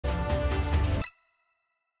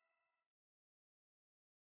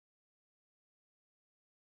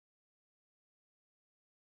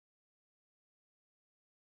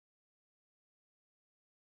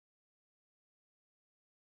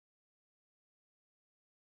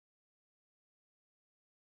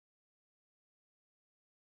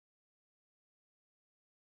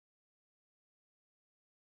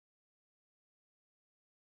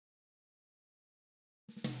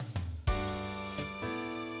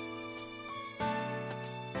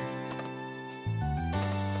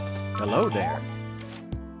Hello there.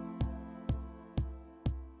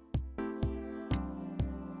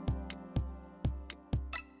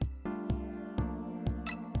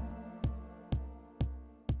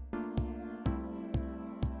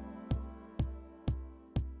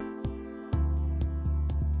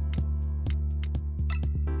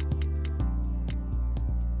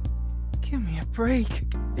 Give me a break.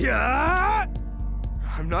 Yeah!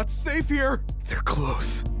 I'm not safe here. They're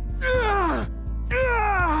close.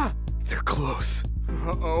 They're close.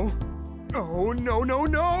 Uh-oh. Oh, no, no,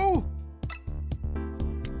 no!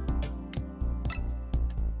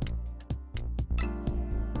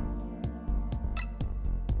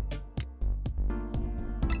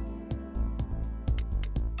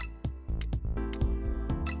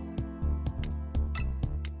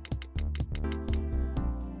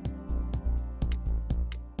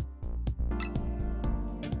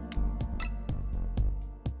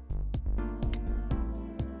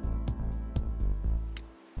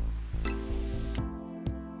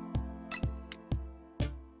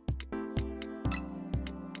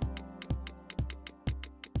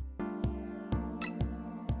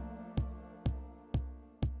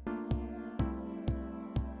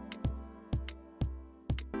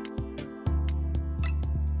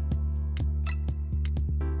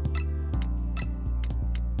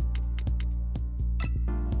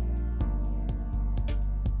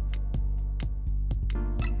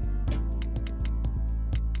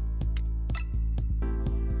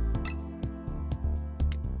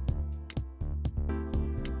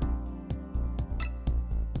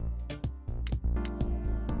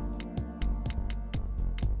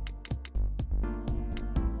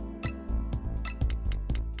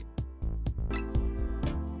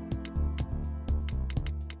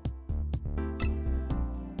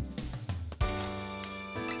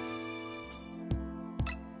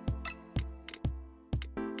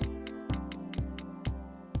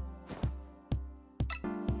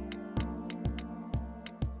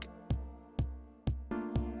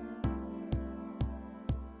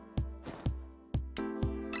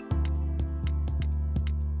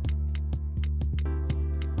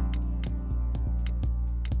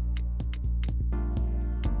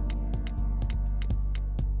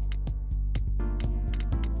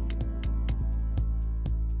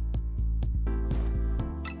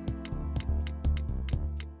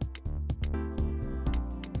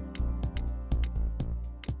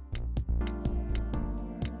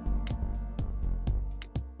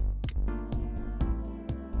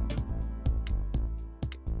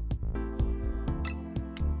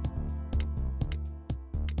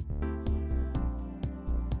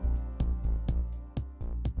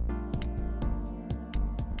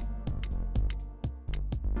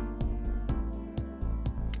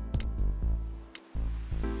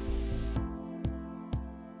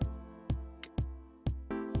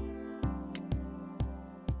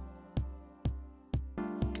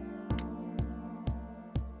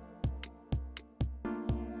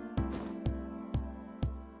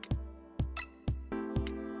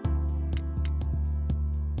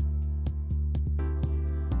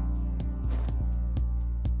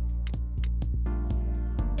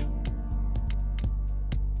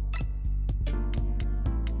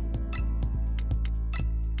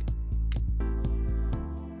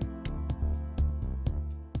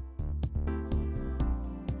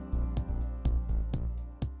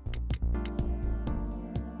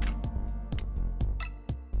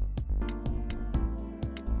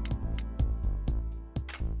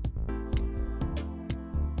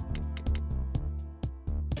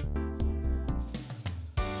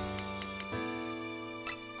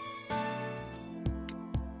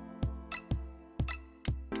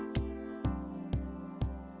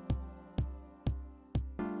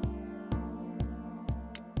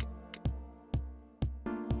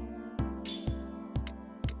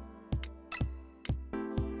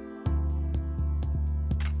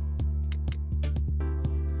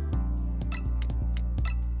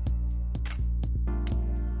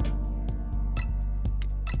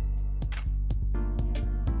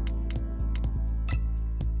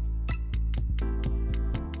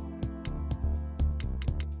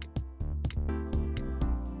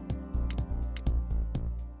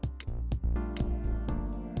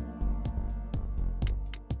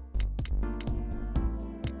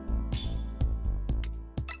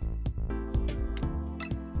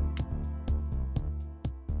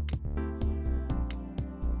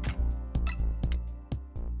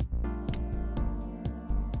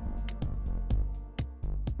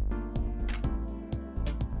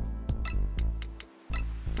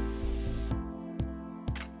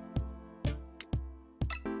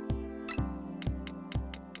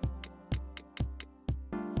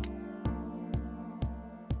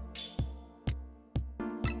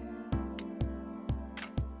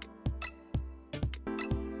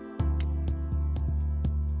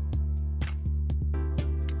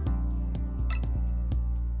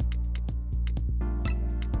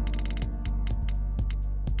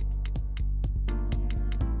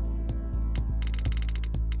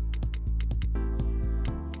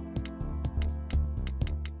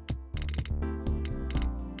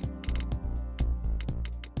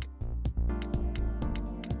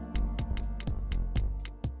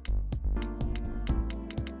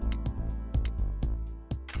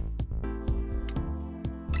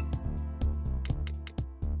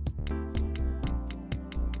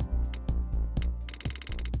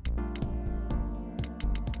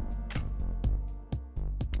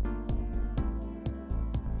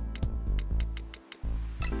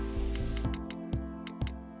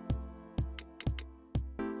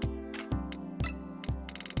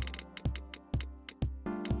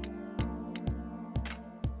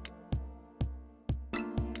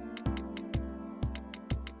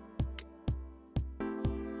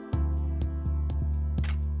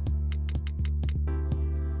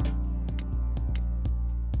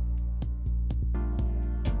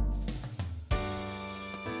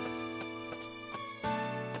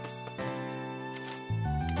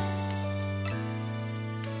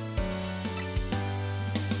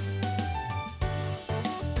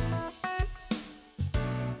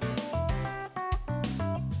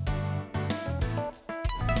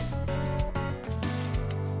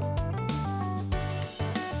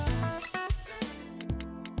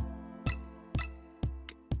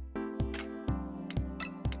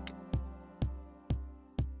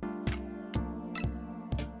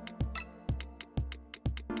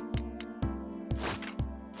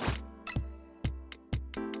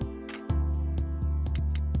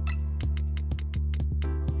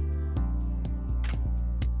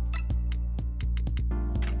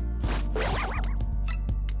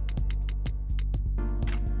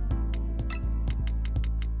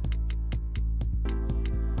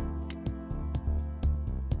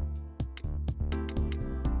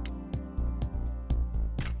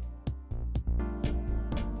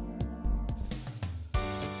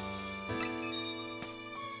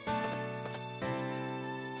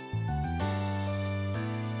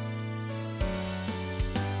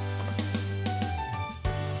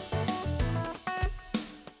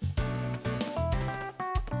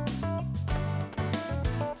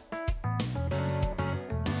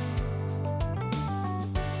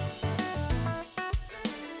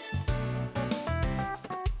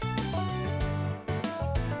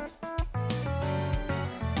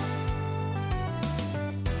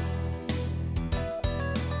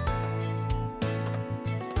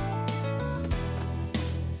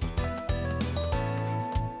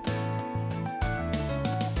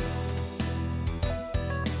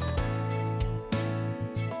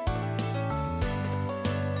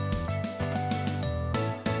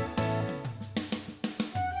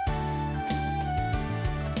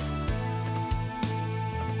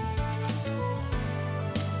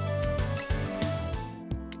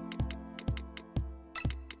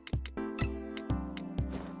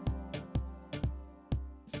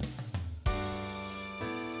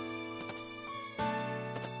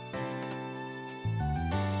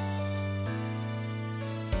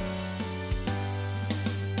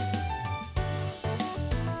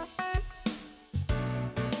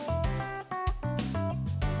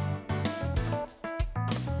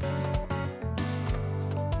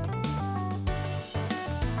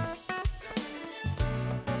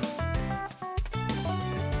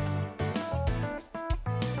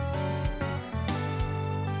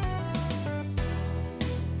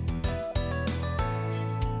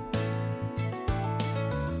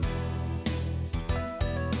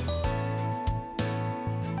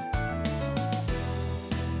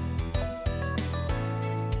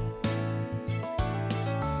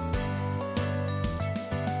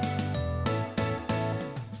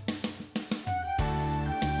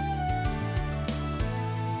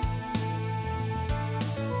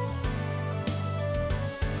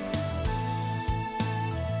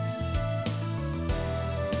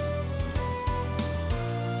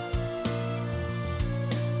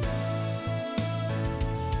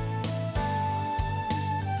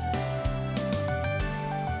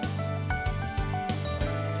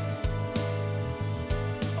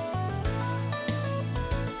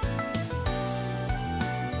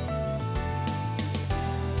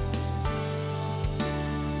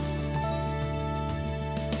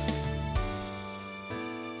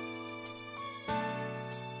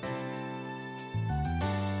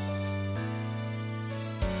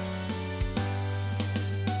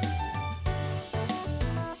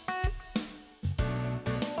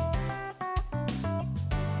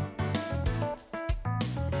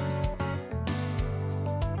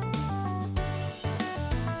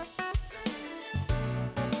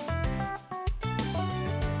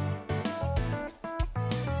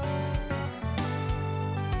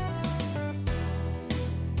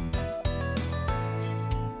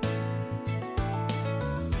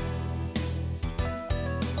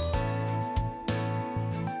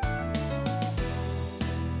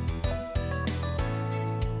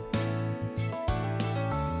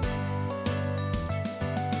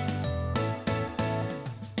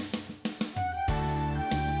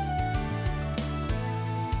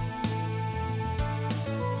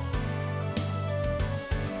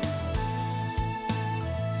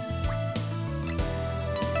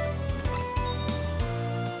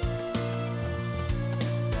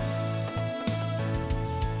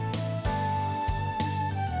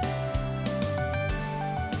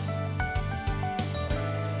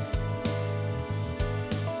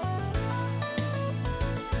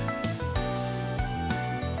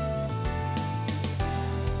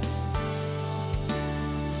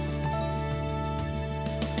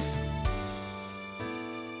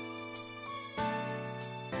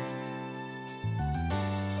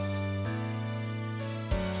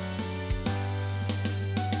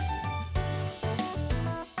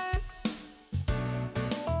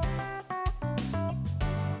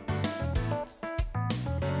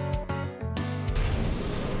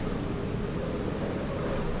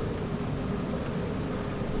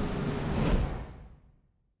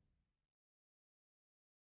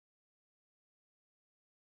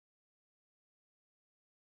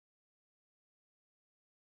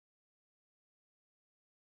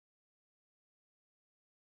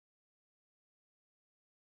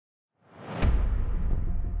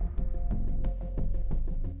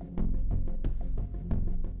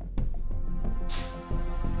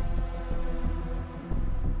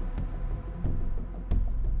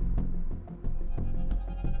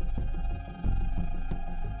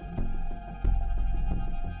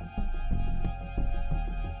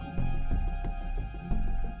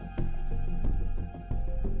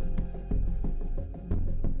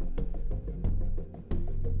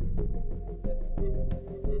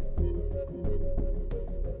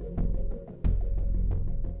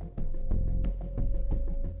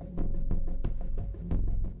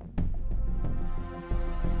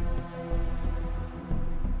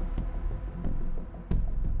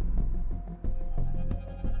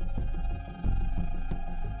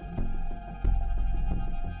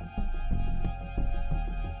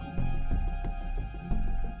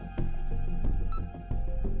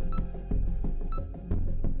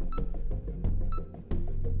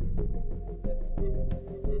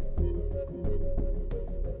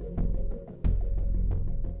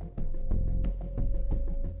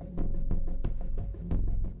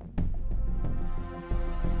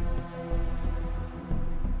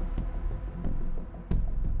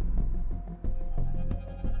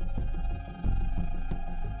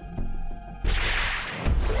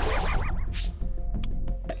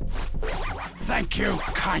 you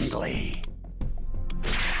kindly.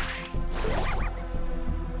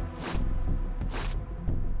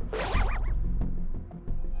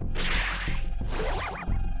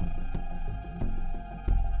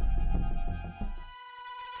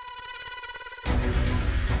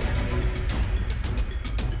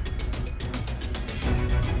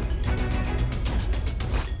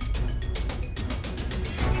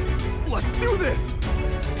 Let's do this!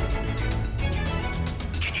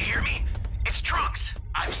 Can you hear me? It's Trunks.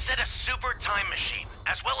 I've set a super time machine,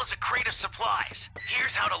 as well as a crate of supplies.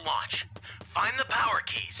 Here's how to launch. Find the power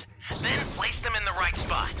keys, then place them in the right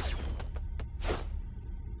spots.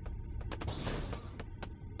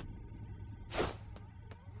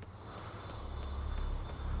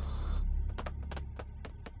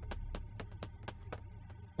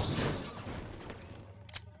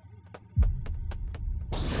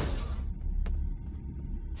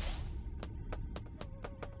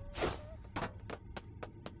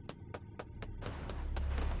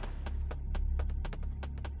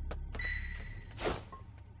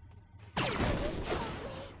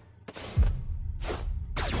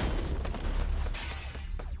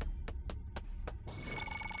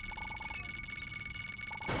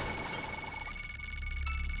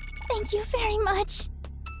 Thank you very much.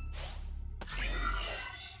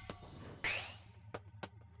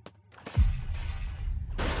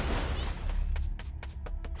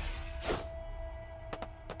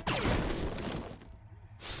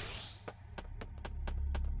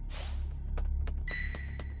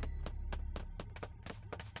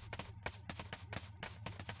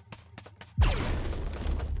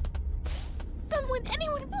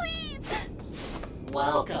 Anyone, please!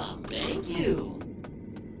 Welcome, thank you.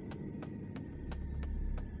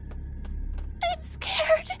 I'm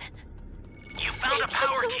scared. You found a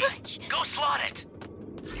power key. Much. Go slot it.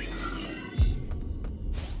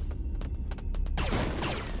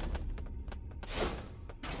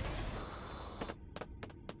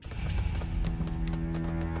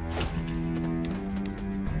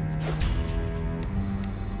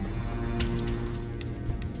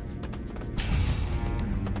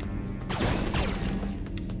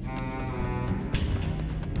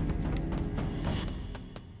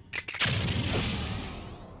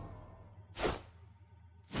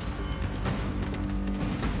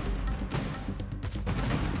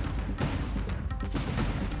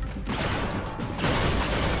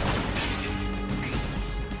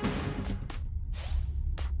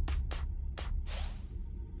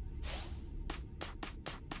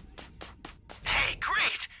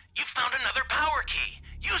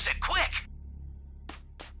 Use it, quick!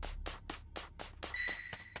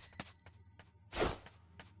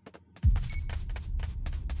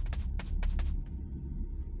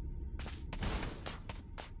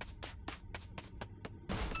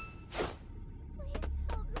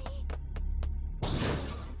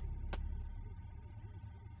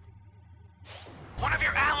 One of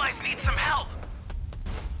your allies needs some help!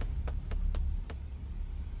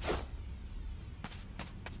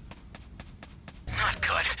 Not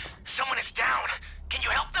good. Someone is down. Can you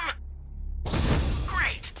help them?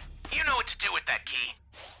 Great! You know what to do with that key.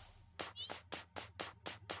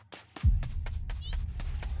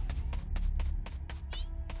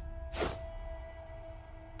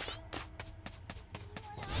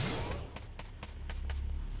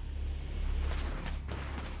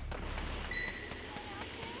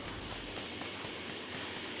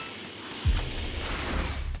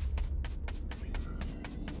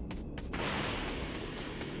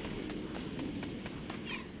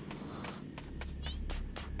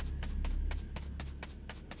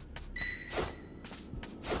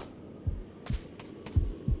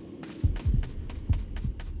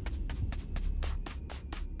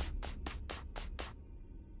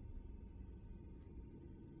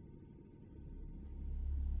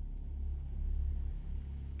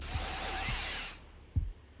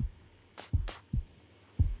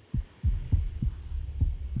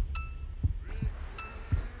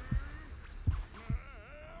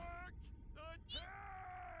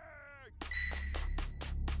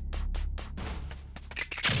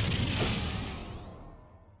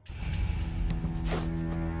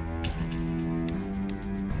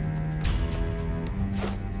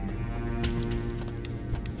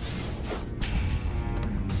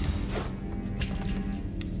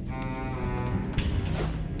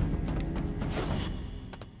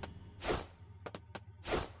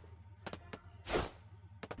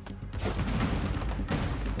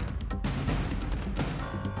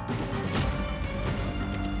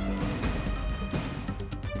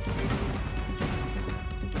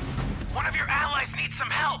 One of your allies needs some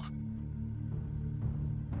help!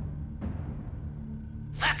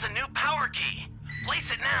 key.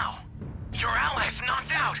 Place it now. Your allies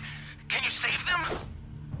knocked out. Can you save them?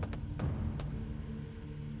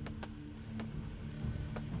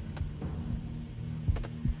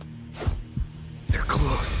 They're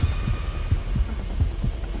close.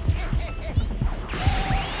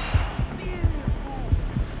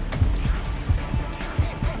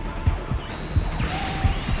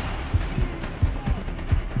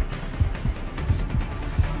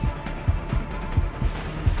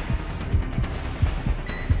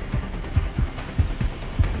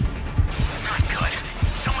 Not good.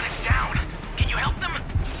 Someone is down. Can you help them?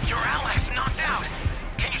 Your allies knocked out.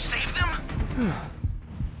 Can you save them?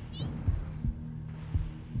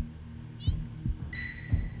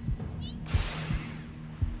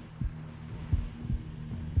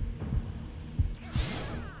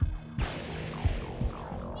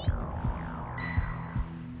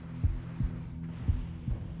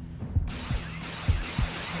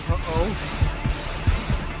 Uh-oh.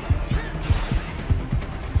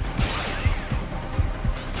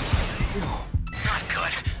 Not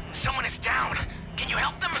good. Someone is down. Can you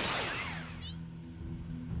help them?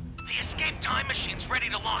 The escape time machine's ready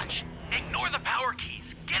to launch. Ignore the power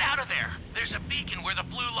keys. Get out of there. There's a beacon where the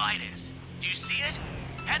blue light is. Do you see it?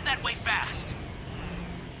 Head that way fast.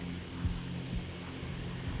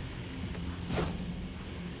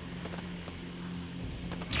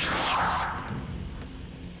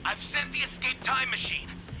 I've sent the escape time machine.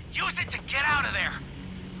 Use it to get out of there.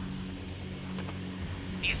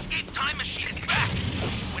 The escape time machine is back.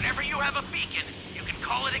 Whenever you have a beacon, you can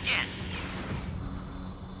call it again.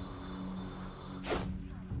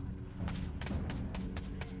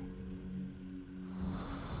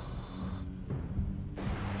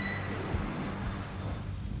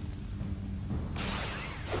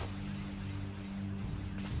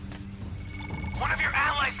 One of your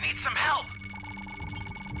allies needs some help.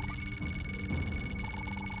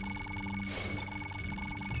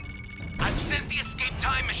 I've sent the escape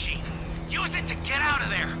time machine. Use it to get out of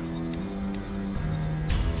there.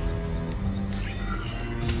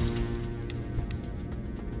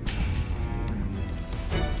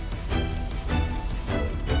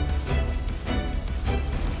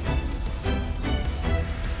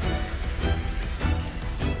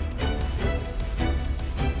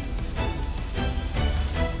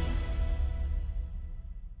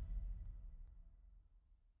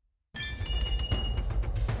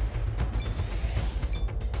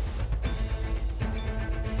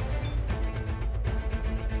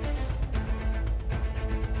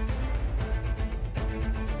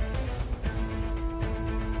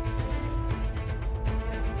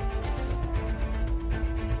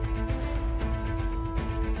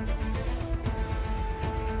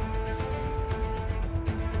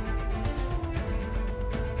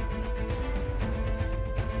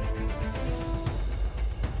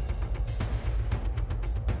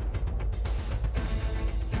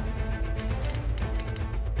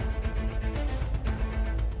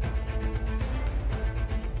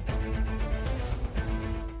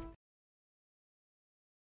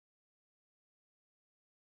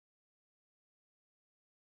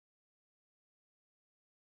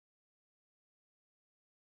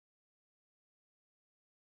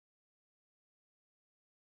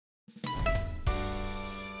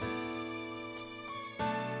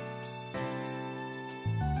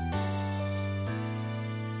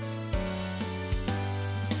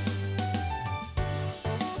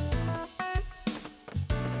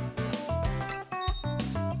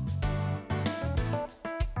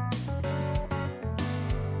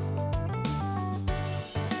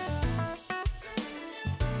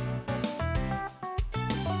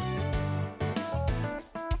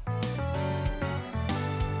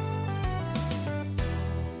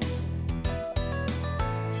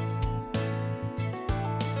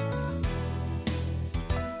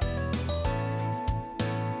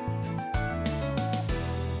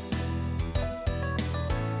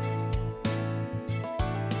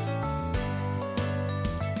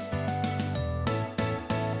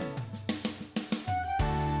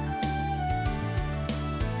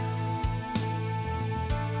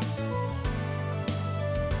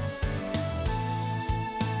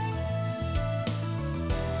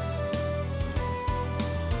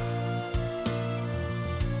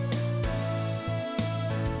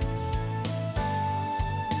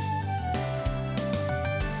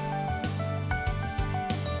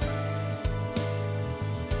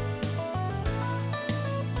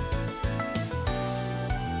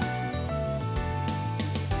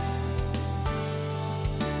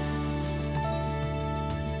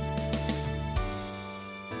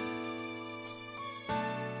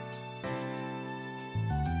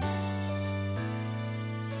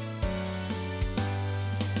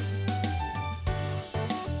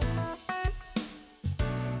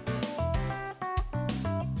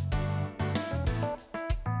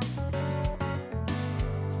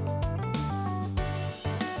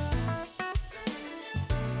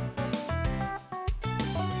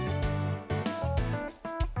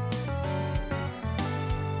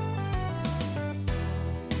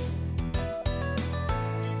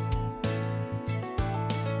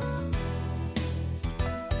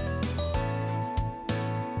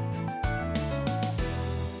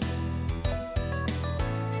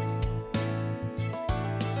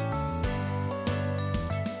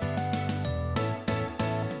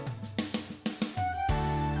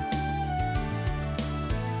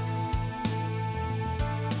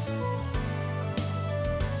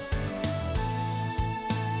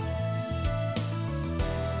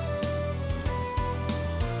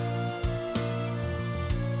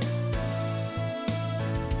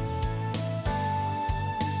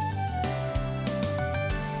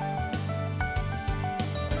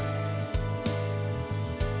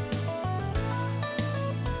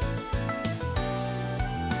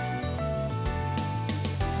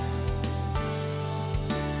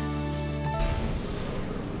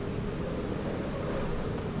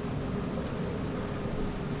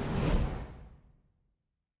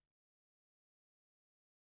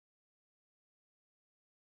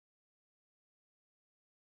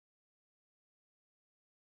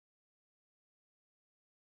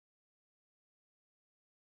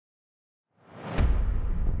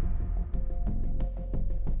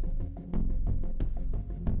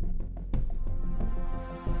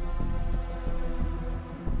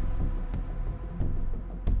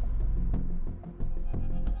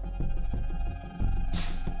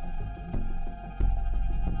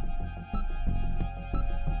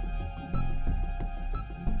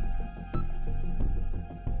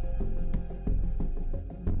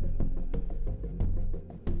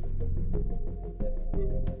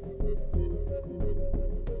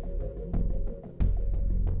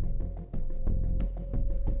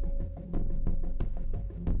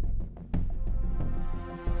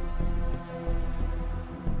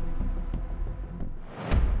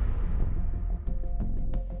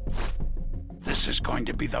 is going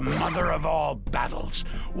to be the mother of all battles,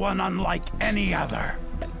 one unlike any other.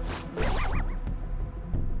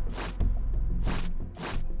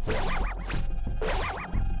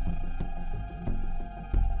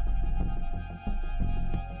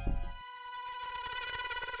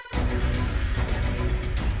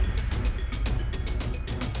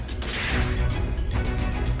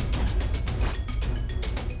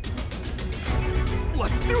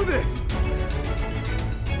 Let's do this!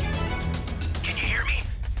 Can you hear me?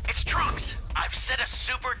 It's Trunks. I've set a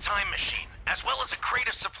super time machine, as well as a crate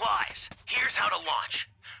of supplies. Here's how to launch.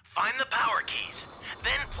 Find the power keys,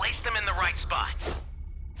 then place them in the right spots.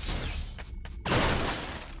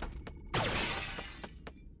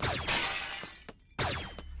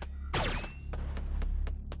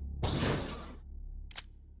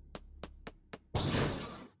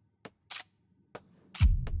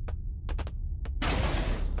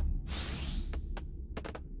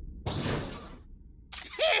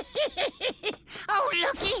 Oh,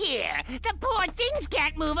 looky here! The poor things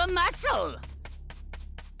can't move a muscle!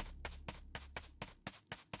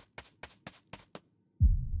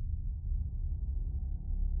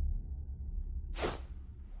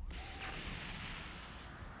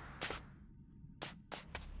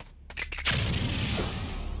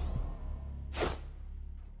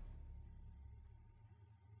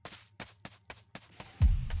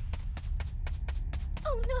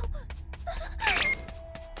 Oh no.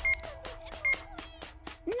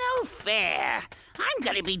 No fair! I'm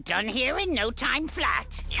gonna be done here in no time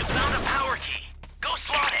flat. You found a power key. Go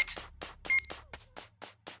slot it.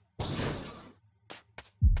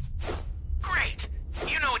 Great.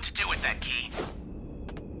 You know what to do with that key.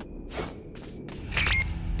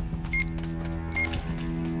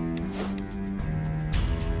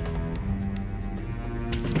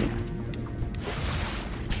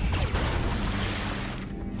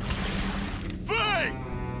 Fight!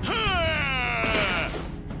 Ha!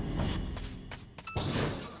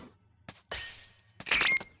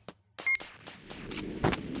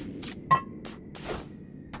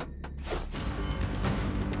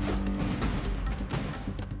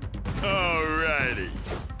 Alrighty.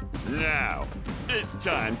 Now, it's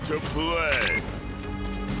time to play.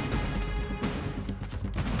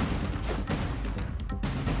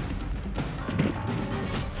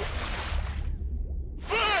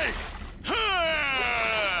 Fight!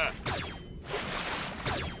 Ha!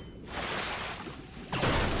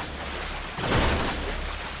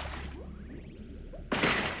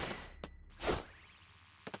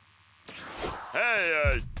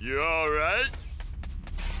 Hey, you alright?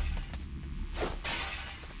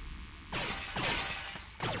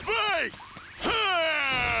 Fight!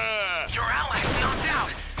 Ha! Your allies knocked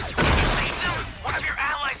out. Can you save them? One of your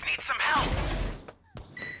allies needs some help.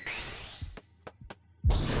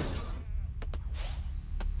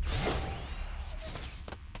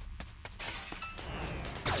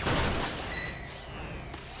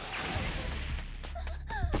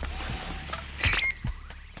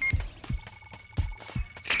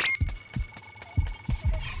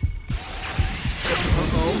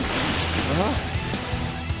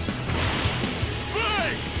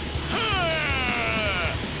 Fight! Ha!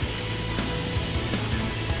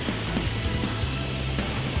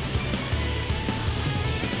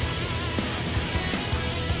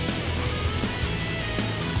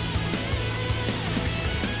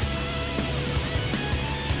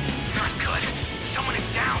 Not good. Someone is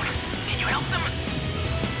down. Can you help them?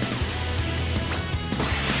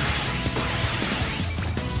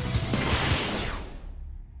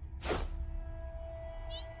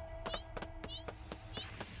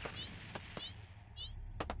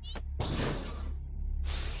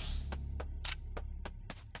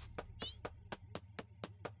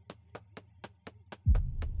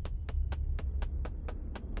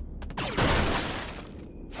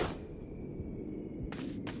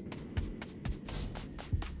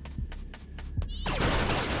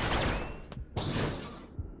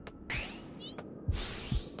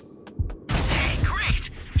 Hey, great!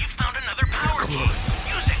 You found another power key.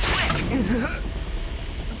 Use it quick.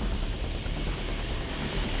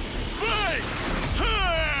 Fight!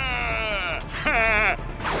 Ha! Ha!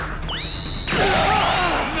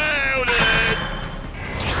 Nailed it!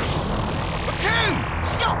 Raccoon!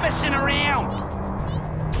 Stop messing around!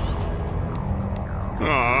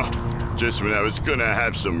 Aw, just when I was gonna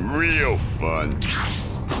have some real fun.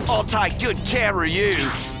 I'll take good care of you.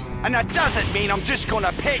 And that doesn't mean I'm just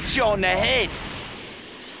gonna pet you on the head.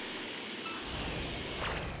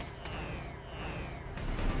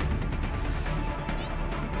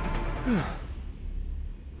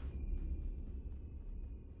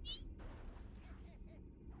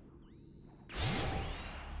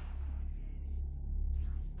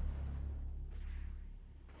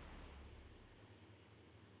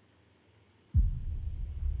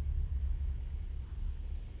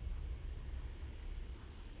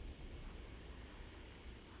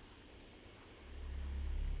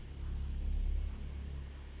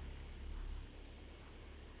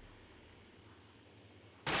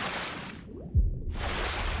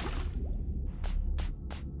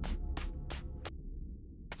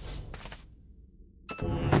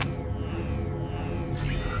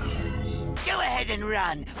 ahead and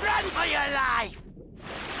run. Run for your life!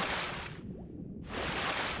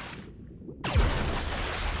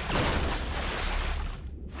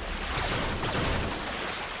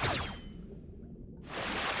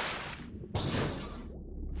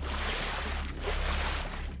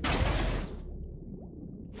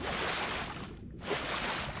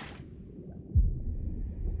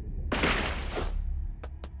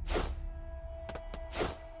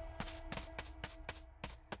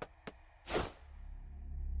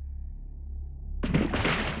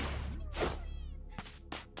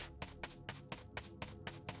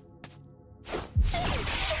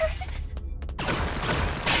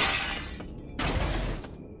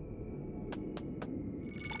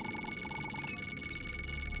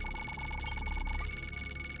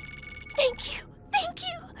 Thank you. Thank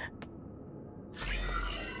you.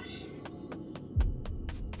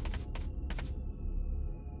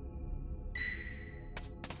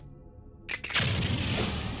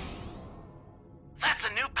 That's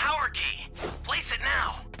a new power key. Place it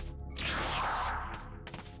now.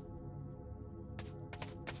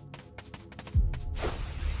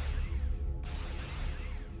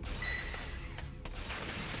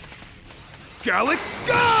 Gallic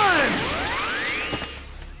gun!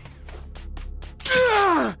 Go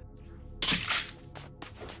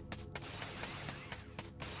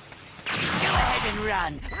ahead and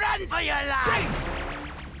run. Run for your life!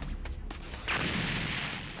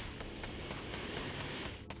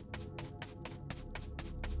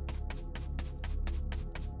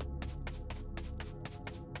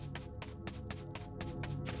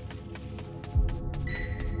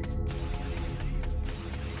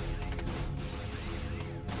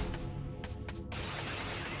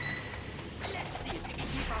 Let's see if you can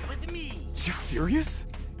keep up with me. You serious?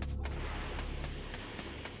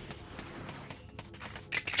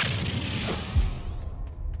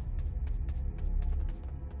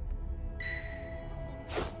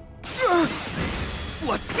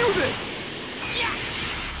 Let's do this!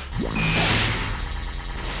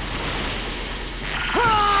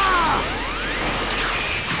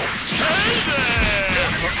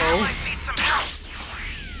 Uh-oh. Allies need some help.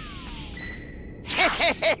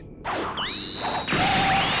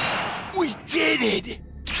 We did it!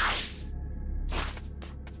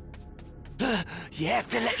 You have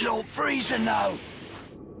to let Lord Freezer know.